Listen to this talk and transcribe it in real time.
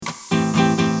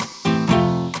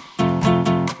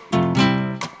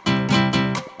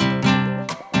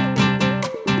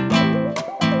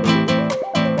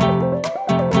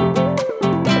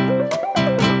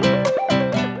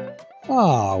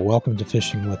welcome to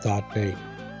Fishing Without Bait,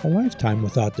 a lifetime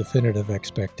without definitive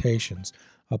expectations,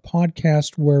 a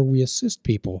podcast where we assist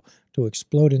people to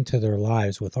explode into their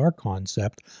lives with our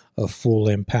concept of full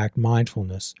impact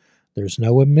mindfulness. There's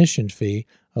no admission fee,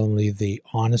 only the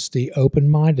honesty,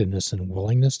 open-mindedness, and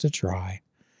willingness to try.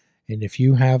 And if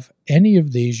you have any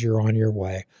of these, you're on your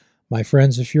way. My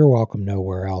friends, if you're welcome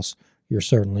nowhere else, you're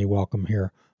certainly welcome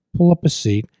here. Pull up a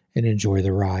seat and enjoy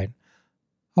the ride.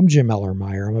 I'm Jim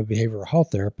Ellermeyer. I'm a behavioral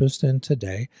health therapist, and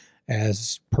today,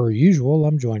 as per usual,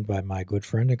 I'm joined by my good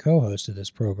friend and co-host of this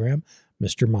program,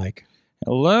 Mr. Mike.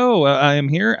 Hello, I am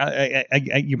here.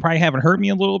 You probably haven't heard me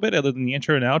a little bit other than the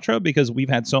intro and outro because we've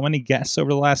had so many guests over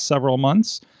the last several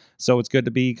months. So it's good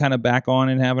to be kind of back on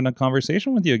and having a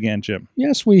conversation with you again, Jim.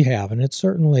 Yes, we have, and it's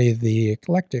certainly the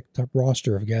eclectic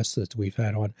roster of guests that we've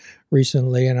had on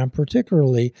recently, and I'm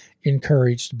particularly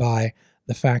encouraged by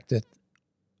the fact that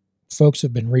folks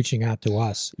have been reaching out to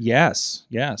us. Yes.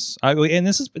 And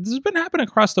this has been happening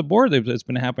across the board. It's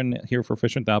been happening here for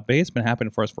Fishing Without Bait. It's been happening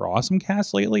for us for Awesome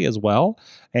Cast lately as well.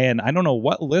 And I don't know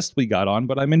what list we got on,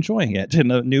 but I'm enjoying it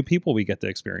and the new people we get to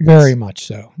experience. Very much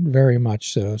so. Very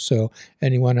much so. So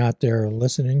anyone out there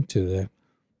listening to the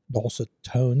dulcet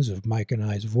tones of Mike and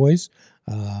I's voice,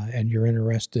 and you're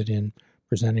interested in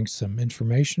presenting some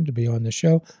information to be on the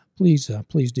show, please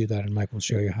do that, and Mike will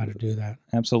show you how to do that.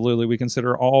 Absolutely. We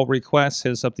consider all requests.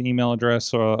 Hit us up the email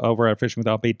address over at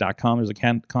fishingwithoutbait.com. There's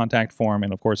a contact form,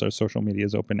 and of course, our social media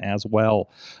is open as well.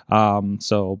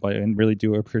 And really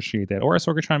do appreciate that. Or at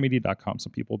sorgatronmedia.com.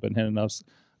 Some people have been hitting us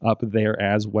up there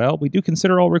as well. We do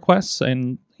consider all requests,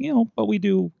 and but we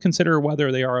do consider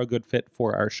whether they are a good fit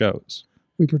for our shows.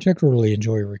 We particularly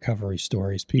enjoy recovery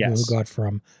stories, people Yes. who got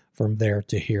from there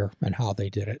to here and how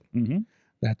they did it. Mm-hmm.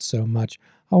 That's so much.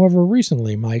 However,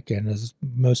 recently, Mike, and as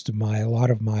a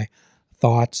lot of my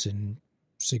thoughts and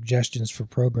suggestions for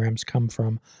programs come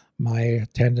from my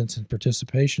attendance and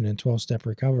participation in 12-step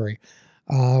recovery.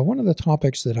 One of the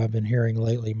topics that I've been hearing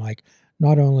lately, Mike,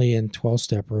 not only in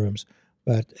 12-step rooms,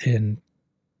 but in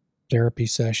therapy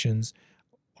sessions,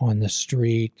 on the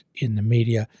street, in the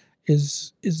media,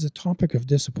 is the topic of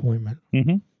disappointment,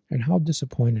 Mm-hmm. and how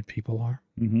disappointed people are.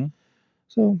 Mm-hmm.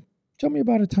 So tell me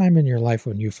about a time in your life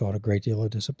when you felt a great deal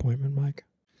of disappointment, Mike.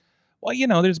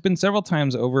 Well, there's been several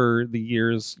times over the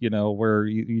years, where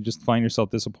you just find yourself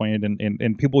disappointed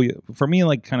and people, for me,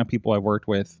 like kind of people I've worked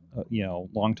with,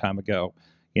 long time ago,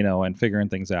 and figuring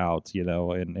things out,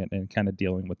 and kind of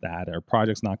dealing with that, or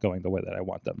projects not going the way that I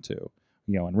want them to,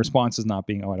 and responses not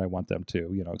being what I want them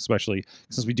to, especially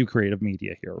since we do creative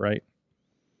media here, right?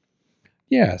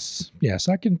 Yes,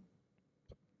 I can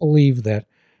believe that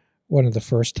one of the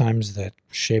first times that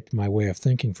shaped my way of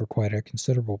thinking for quite a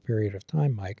considerable period of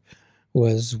time, Mike,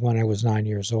 was when I was 9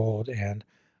 years old and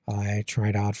I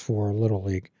tried out for Little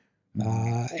League.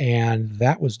 And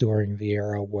that was during the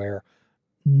era where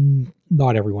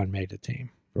not everyone made the team.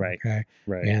 Right. Okay.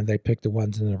 Right. And they picked the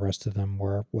ones, and the rest of them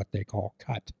were what they call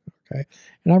cut. Okay.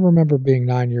 And I remember being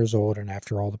 9 years old, and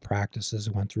after all the practices,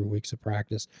 I went through weeks of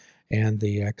practice, and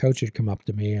the coach had come up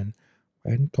to me and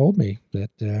told me that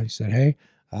he said, "Hey,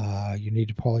 you need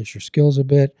to polish your skills a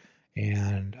bit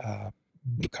and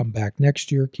come back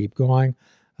next year, keep going.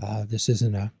 This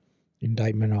isn't an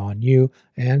indictment on you."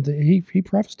 And he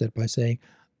prefaced it by saying,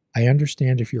 "I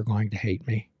understand if you're going to hate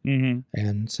me,"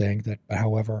 and saying that,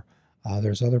 however,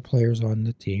 there's other players on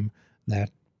the team that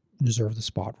deserve the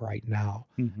spot right now.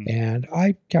 And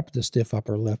I kept the stiff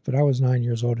upper lip, but I was 9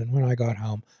 years old, and when I got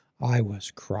home, I was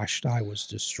crushed. I was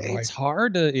destroyed. It's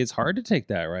hard to take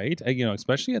that, right?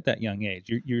 Especially at that young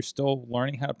age. You're still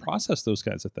learning how to process those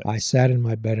kinds of things. I sat in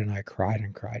my bed and I cried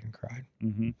and cried and cried.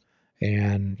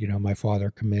 And, my father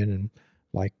come in and,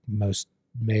 like most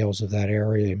males of that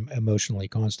area, emotionally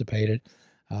constipated.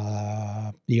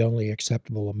 The only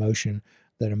acceptable emotion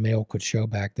that a male could show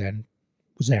back then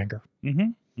was anger.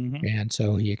 And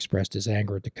so he expressed his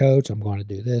anger at the coach. "I'm going to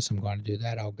do this. I'm going to do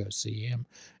that. I'll go see him."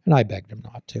 And I begged him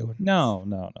not to. No.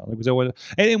 It was always,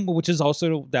 and which is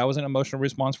also, that was an emotional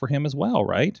response for him as well,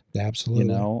 right?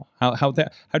 Absolutely. How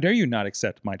dare you not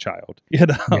accept my child?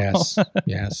 Yes.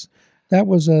 That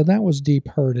was deep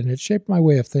hurt, and it shaped my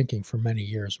way of thinking for many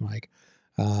years, Mike.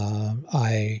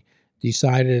 I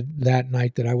decided that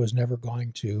night that I was never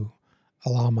going to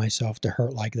allow myself to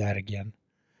hurt like that again.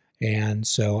 And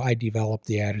so I developed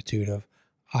the attitude of,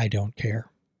 I don't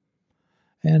care.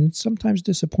 And sometimes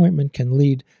disappointment can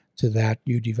lead to that.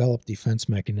 You develop defense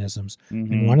mechanisms.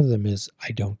 And one of them is,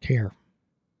 I don't care.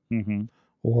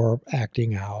 Or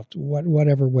acting out,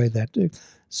 whatever way that.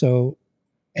 So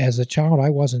as a child,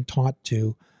 I wasn't taught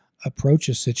to approach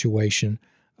a situation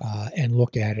and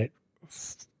look at it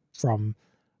from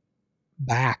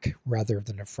back rather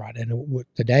than a front. And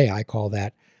today I call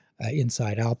that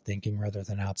inside out thinking rather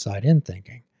than outside in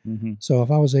thinking. Mm-hmm. So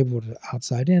if I was able to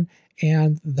outside in,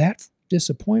 and that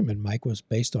disappointment, Mike, was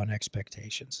based on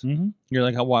expectations. Mm-hmm. You're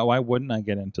like, why wouldn't I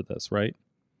get into this, right?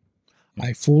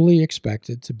 I fully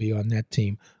expected to be on that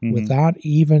team Mm-hmm. without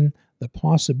even the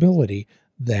possibility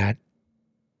that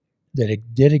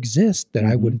it did exist, that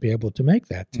I Mhm. wouldn't be able to make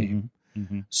that team.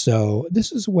 Mm-hmm. So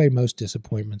this is the way most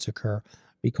disappointments occur,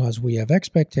 because we have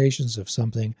expectations of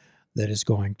something that is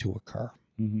going to occur.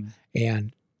 Mm-hmm.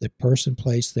 And the person,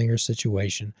 place, thing, or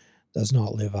situation does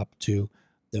not live up to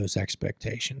those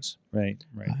expectations. Right.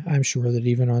 I'm sure that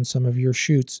even on some of your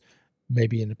shoots,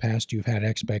 maybe in the past, you've had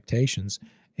expectations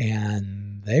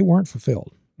and they weren't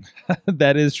fulfilled.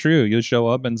 That is true. You'll show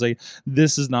up and say,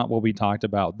 "This is not what we talked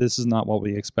about. This is not what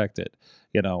we expected."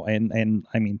 And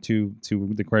I mean, to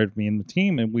the credit of me and the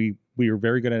team, and we are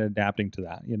very good at adapting to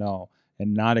that,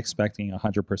 and not expecting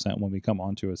 100% when we come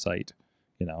onto a site,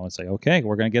 and say, "Okay,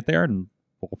 we're going to get there and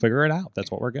we'll figure it out." That's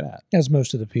what we're good at. As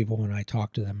most of the people, when I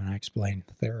talk to them and I explain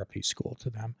therapy school to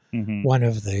them, Mm-hmm. one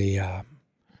of the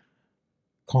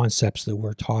concepts that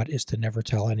we're taught is to never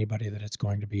tell anybody that it's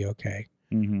going to be okay.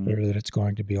 Mm-hmm. Or that it's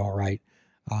going to be all right.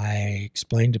 I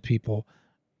explain to people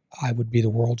I would be the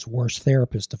world's worst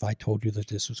therapist if I told you that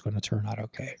this was going to turn out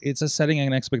okay. It's a setting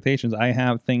an expectations. I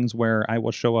have things where I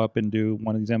will show up and do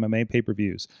one of these MMA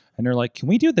pay-per-views, and they're like, "Can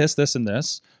we do this, this, and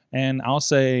this?" And I'll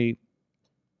say,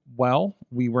 "Well,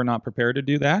 we were not prepared to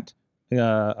do that.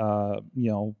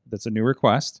 That's a new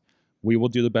request. We will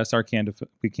do the best we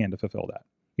can to fulfill that."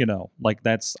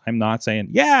 I'm not saying,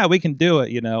 "Yeah, we can do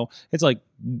it." It's like,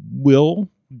 we'll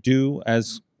do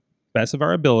as best of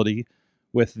our ability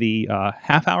with the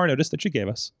half-hour notice that you gave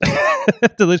us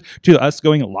to us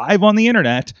going live on the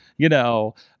internet,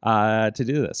 to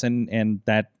do this. And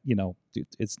that,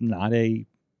 it's not it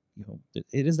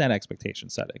is that expectation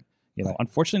setting. Right.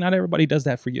 Unfortunately, not everybody does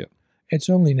that for you. It's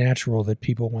only natural that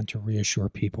people want to reassure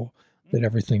people that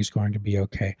everything's going to be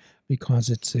okay, because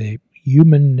it's a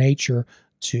human nature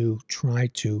to try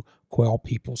to quell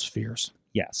people's fears.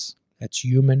 Yes. That's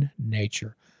human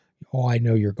nature. Oh, I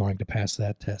know you're going to pass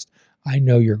that test. I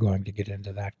know you're going to get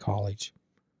into that college.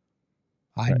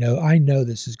 I know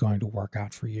this is going to work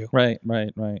out for you. Right.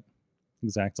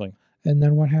 Exactly. And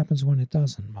then what happens when it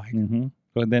doesn't, Mike? Mm-hmm.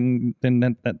 But then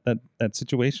that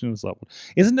situation is leveled.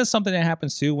 Isn't this something that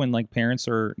happens too when like parents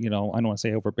are, I don't want to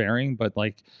say overbearing, but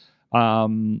like, I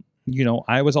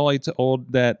was always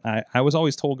told that I was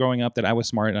always told growing up that I was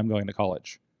smart and I'm going to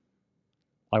college.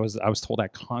 I was told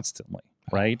that constantly,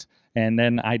 right? And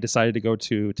then I decided to go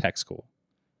to tech school,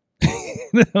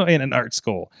 in an art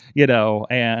school,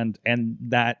 and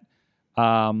that,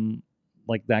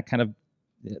 like that kind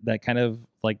of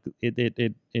like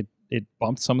it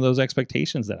bumped some of those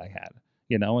expectations that I had.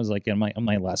 It was like, am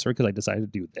I lesser because I decided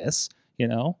to do this?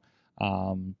 But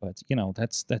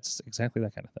that's exactly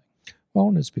that kind of thing. Well,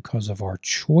 and it's because of our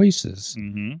choices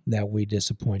Mm-hmm. that we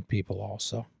disappoint people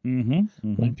also. Mm-hmm.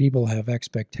 Mm-hmm. When people have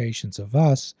expectations of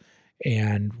us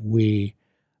and we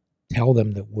tell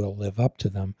them that we'll live up to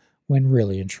them, when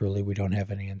really and truly we don't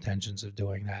have any intentions of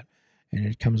doing that. And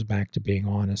it comes back to being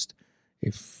honest.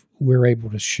 If we're able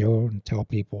to show and tell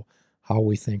people how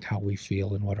we think, how we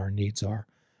feel, and what our needs are,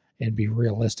 and be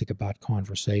realistic about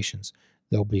conversations,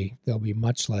 there'll be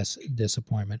much less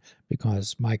disappointment,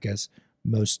 because, Mike, as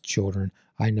most children,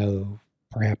 I know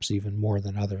perhaps even more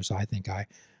than others, I think I,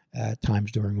 at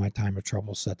times during my time of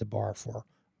trouble, set the bar for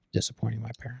disappointing my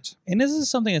parents. And this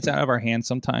is something that's out of our hands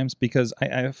sometimes, because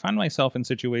I find myself in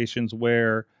situations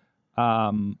where I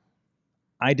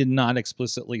did not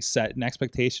explicitly set an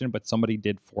expectation, but somebody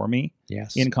did for me.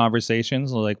 Yes. In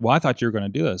conversations, like, "Well, I thought you were going to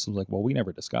do this." I was like, "Well, we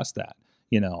never discussed that,"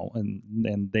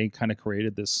 and they kind of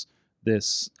created this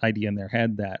idea in their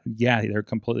head that, yeah, they're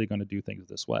completely going to do things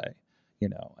this way.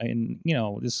 And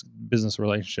this business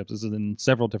relationships is in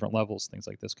several different levels. Things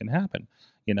like this can happen.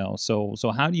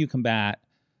 So how do you combat?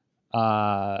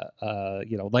 The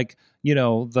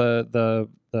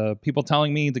people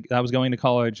telling me that I was going to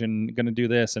college and going to do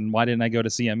this, and why didn't I go to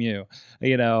CMU?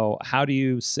 How do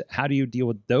you deal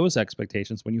with those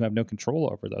expectations when you have no control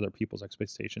over the other people's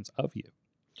expectations of you?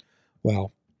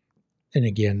 Well, and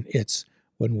again, it's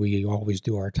when we always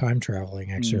do our time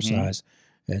traveling exercise.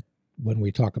 When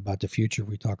we talk about the future,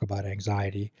 we talk about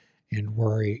anxiety and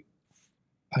worry,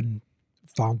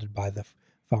 founded by the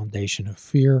foundation of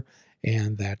fear,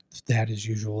 and that is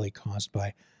usually caused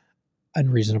by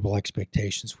unreasonable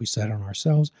expectations we set on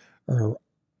ourselves, or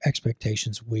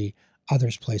expectations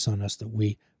others place on us that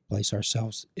we place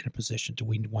ourselves in a position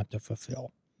we want to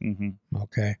fulfill. Mm-hmm.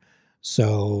 Okay,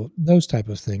 so those type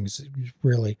of things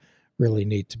really really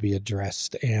need to be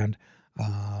addressed. And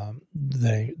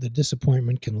the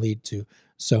disappointment can lead to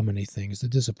so many things: the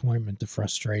disappointment, the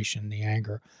frustration, the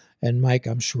anger. And Mike,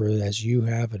 I'm sure as you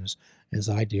have, and as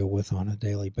I deal with on a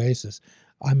daily basis,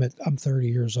 I'm 30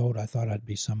 years old. I thought I'd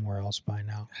be somewhere else by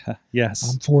now.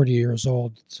 Yes. I'm 40 years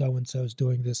old. So and so's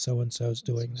doing this. So and so's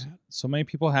doing that. So many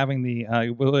people having the.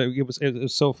 Well, it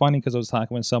was so funny because I was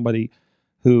talking with somebody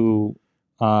who,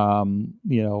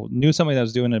 knew somebody that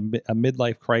was doing a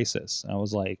midlife crisis. I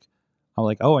was like,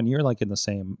 oh, and you're like in the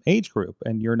same age group,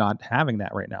 and you're not having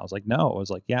that right now. I was like, no. I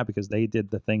was like, yeah, because they did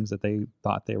the things that they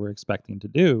thought they were expecting to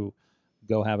do,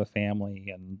 go have a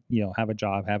family, and have a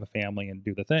job, have a family, and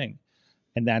do the thing.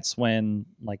 And that's when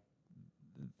like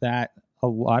that a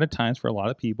lot of times for a lot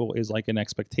of people is like an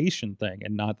expectation thing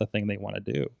and not the thing they want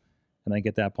to do. And they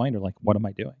get that point, they're like, what am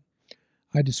I doing?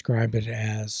 I describe it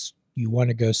as you want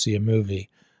to go see a movie.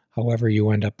 However,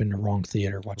 you end up in the wrong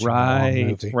theater watching the wrong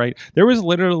movie. Right. There was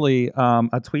literally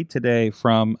a tweet today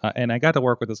from, and I got to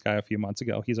work with this guy a few months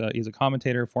ago. He's a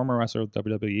commentator, former wrestler with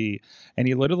WWE, and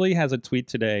he literally has a tweet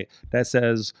today that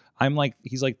says,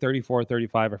 he's like 34,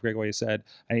 35, I forget what he said,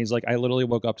 and he's like, I literally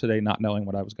woke up today not knowing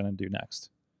what I was going to do next.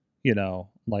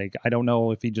 Like I don't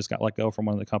know if he just got let go from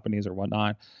one of the companies or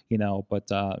whatnot, but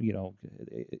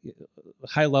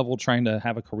high level trying to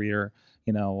have a career,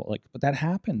 but that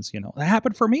happens, that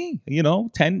happened for me,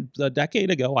 a decade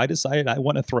ago, I decided I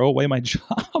want to throw away my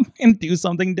job and do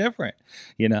something different,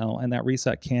 and that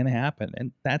reset can happen,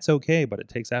 and that's okay, but it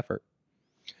takes effort.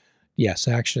 Yes,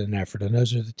 action and effort. And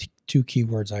those are the two key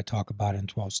words I talk about in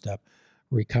 12-step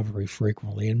recovery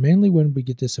frequently. And mainly when we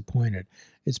get disappointed,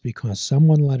 it's because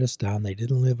someone let us down. They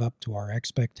didn't live up to our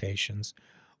expectations,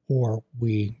 or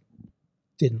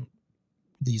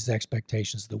these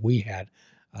expectations that we had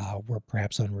were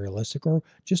perhaps unrealistic or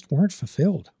just weren't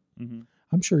fulfilled. Mm-hmm.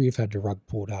 I'm sure you've had the rug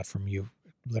pulled out from you,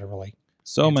 literally.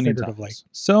 So many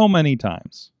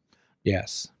times.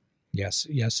 Yes,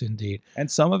 indeed.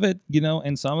 And some of it,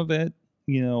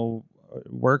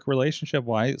 work relationship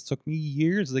wise, it took me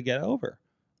years to get over,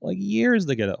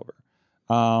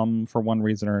 for one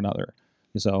reason or another.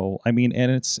 So, I mean,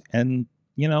 it's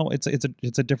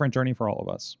a different journey for all of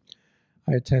us.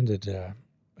 I attended a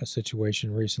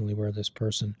situation recently where this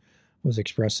person was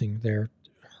expressing their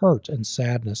hurt and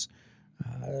sadness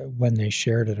when they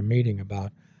shared at a meeting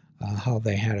about how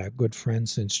they had a good friend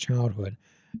since childhood.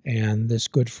 And this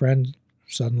good friend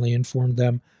suddenly informed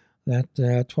them that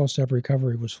 12-step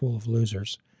recovery was full of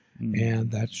losers,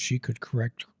 and that she could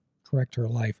correct her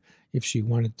life if she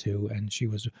wanted to, and she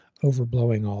was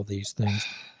overblowing all these things,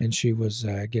 and she was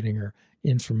getting her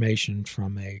information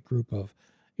from a group of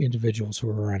individuals who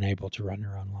were unable to run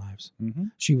their own lives. Mm-hmm.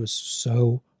 She was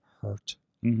so hurt,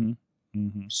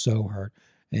 so hurt,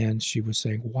 and she was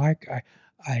saying, "Why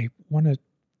I wanted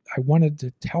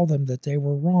to tell them that they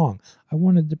were wrong. I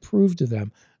wanted to prove to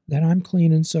them that I'm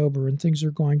clean and sober and things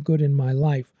are going good in my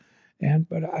life."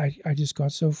 But I just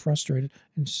got so frustrated,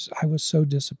 and I was so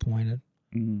disappointed.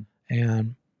 Mm-hmm.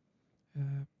 And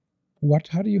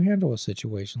how do you handle a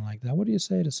situation like that? What do you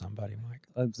say to somebody, Mike?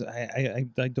 I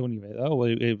don't even.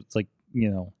 It's like,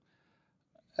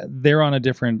 they're on a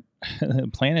different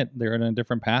planet. They're on a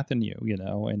different path than you,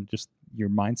 and just your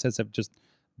mindsets have just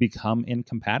become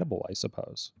incompatible, I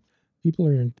suppose.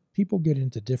 People get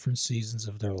into different seasons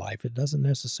of their life. It doesn't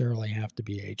necessarily have to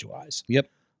be age-wise. Yep.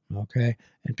 Okay.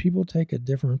 And people take a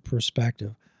different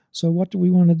perspective. So what do we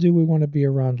want to do? We want to be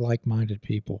around like-minded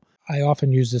people. I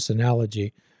often use this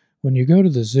analogy. When you go to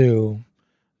the zoo,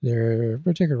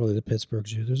 particularly the Pittsburgh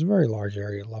Zoo, there's a very large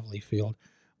area, lovely field,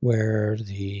 where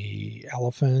the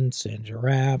elephants and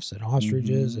giraffes and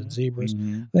ostriches and zebras,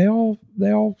 they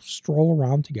all stroll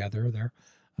around together. They're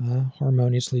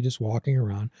harmoniously just walking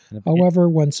around. However,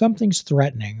 when something's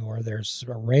threatening or there's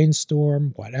a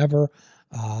rainstorm, whatever,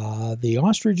 the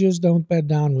ostriches don't bed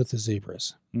down with the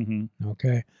zebras.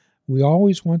 Okay? We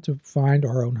always want to find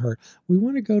our own hurt. We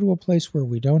want to go to a place where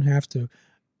we don't have to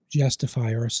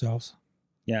justify ourselves.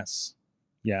 Yes.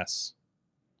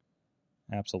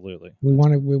 Absolutely. We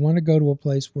want to go to a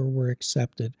place where we're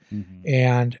accepted.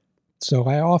 And so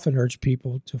I often urge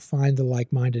people to find the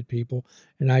like-minded people,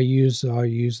 and I'll use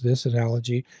this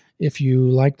analogy. If you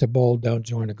like to bowl, don't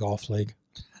join a golf league.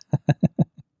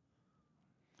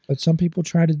 But some people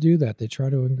try to do that. They try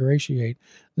to ingratiate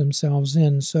themselves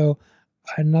in. So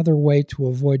another way to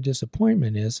avoid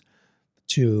disappointment is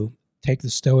to take the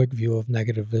stoic view of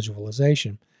negative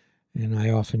visualization. And I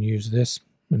often use this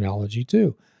analogy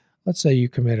too. Let's say you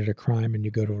committed a crime and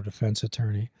you go to a defense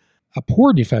attorney. A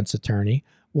poor defense attorney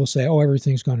will say, "Oh,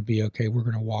 everything's going to be okay. We're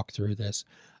going to walk through this."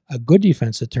 A good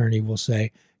defense attorney will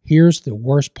say, here's the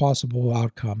worst possible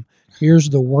outcome. Here's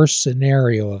the worst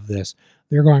scenario of this.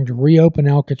 They're going to reopen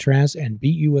Alcatraz and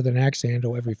beat you with an axe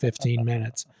handle every 15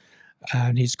 minutes.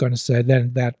 And he's going to say,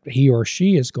 then that he or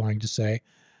she is going to say,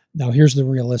 now here's the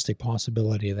realistic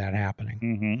possibility of that happening.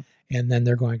 Mm-hmm. And then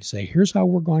they're going to say, here's how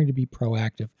we're going to be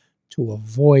proactive to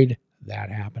avoid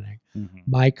that happening. Mm-hmm.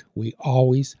 Mike, we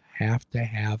always have to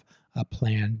have a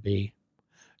plan B.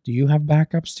 Do you have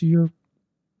backups to your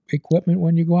equipment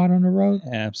when you go out on the road?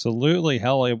 Absolutely.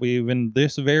 Hell, even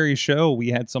this very show, we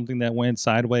had something that went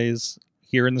sideways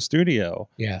here in the studio.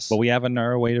 Yes. But we have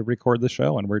another way to record the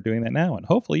show, and we're doing that now. And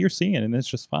hopefully you're seeing it, and it's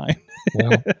just fine.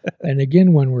 Well, and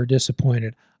again, when we're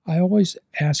disappointed, I always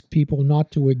ask people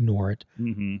not to ignore it,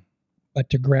 Mm-hmm. but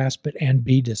to grasp it and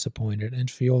be disappointed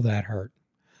and feel that hurt.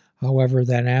 However,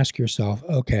 then ask yourself,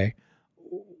 okay,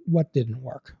 what didn't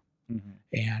work? Mm-hmm.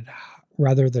 And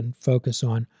rather than focus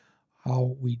on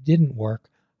how we didn't work,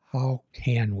 how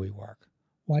can we work?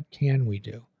 What can we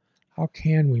do? How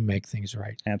can we make things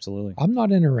right? Absolutely. I'm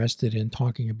not interested in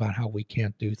talking about how we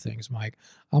can't do things, Mike.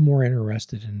 I'm more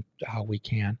interested in how we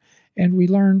can. And we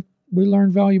learn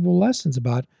valuable lessons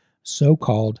about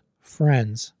so-called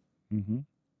friends. Mm-hmm.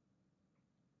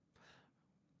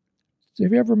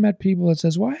 Have you ever met people that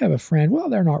says, well, I have a friend? Well,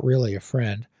 they're not really a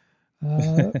friend.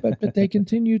 But they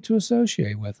continue to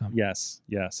associate with them. Yes.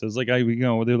 It's like,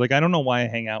 they're like, I don't know why I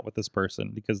hang out with this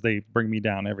person because they bring me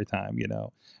down every time,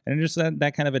 and just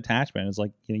that kind of attachment is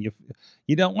like,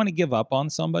 you don't want to give up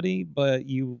on somebody, but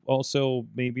you also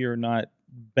maybe are not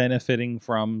benefiting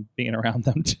from being around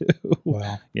them too.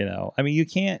 Well, I mean, you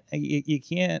can't,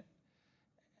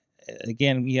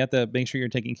 again, you have to make sure you're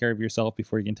taking care of yourself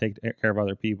before you can take care of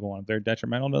other people. And if they're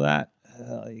detrimental to that,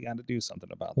 you got to do something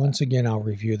about that. Once again, I'll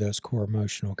review those core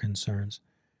emotional concerns.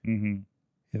 Mm-hmm.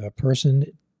 If a person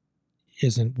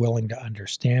isn't willing to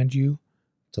understand you,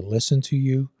 to listen to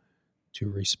you, to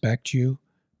respect you,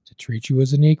 to treat you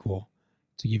as an equal,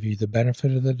 to give you the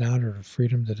benefit of the doubt or the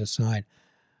freedom to decide,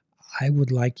 I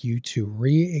would like you to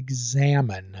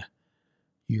re-examine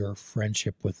your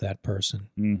friendship with that person.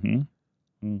 Mm-hmm.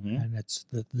 Mm-hmm. And it's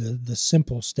the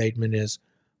simple statement is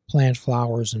plant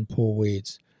flowers and pull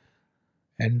weeds.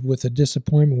 And with a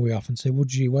disappointment, we often say, well,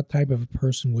 gee, what type of a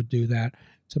person would do that?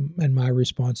 And my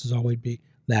response is always be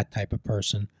that type of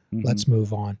person. Mm-hmm. Let's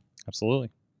move on. Absolutely.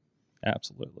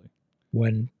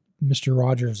 When Mr.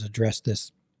 Rogers addressed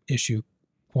this issue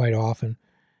quite often,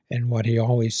 and what he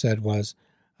always said was,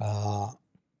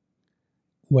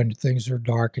 when things are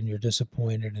dark and you're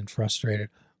disappointed and frustrated,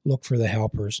 look for the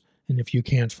helpers. And if you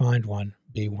can't find one,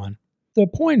 be one. The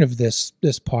point of this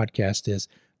podcast is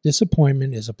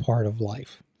disappointment is a part of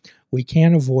life. We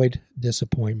can't avoid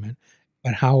disappointment,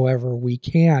 but however, we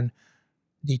can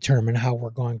determine how we're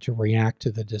going to react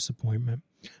to the disappointment,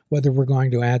 whether we're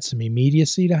going to add some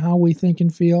immediacy to how we think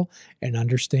and feel and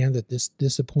understand that this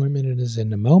disappointment is in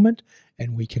the moment,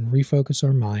 and we can refocus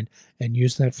our mind and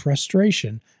use that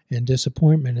frustration and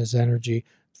disappointment as energy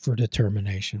for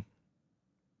determination.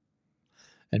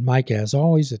 And Mike, as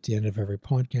always, at the end of every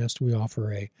podcast, we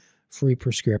offer a free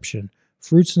prescription.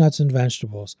 Fruits, nuts, and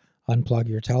vegetables. Unplug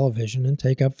your television and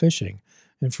take up fishing.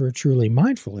 And for a truly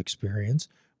mindful experience,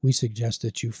 we suggest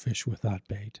that you fish without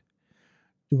bait.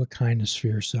 Do a kindness for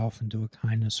yourself and do a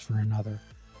kindness for another.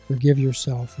 Forgive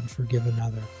yourself and forgive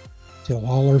another. Till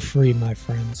all are free, my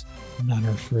friends. None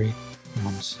are free.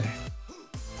 Namaste.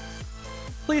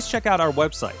 Please check out our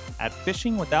website at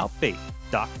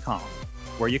fishingwithoutbait.com,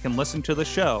 where you can listen to the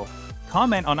show,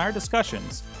 comment on our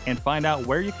discussions, and find out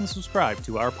where you can subscribe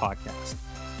to our podcast.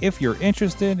 If you're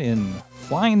interested in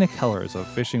flying the colors of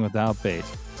Fishing Without Bait,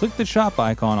 click the shop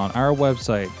icon on our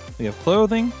website. We have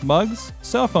clothing, mugs,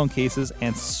 cell phone cases,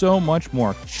 and so much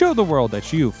more. Show the world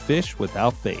that you fish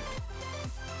without bait.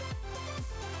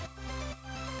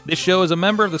 This show is a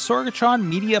member of the Sorgatron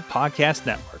Media Podcast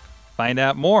Network. Find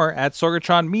out more at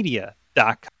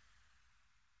sorgatronmedia.com.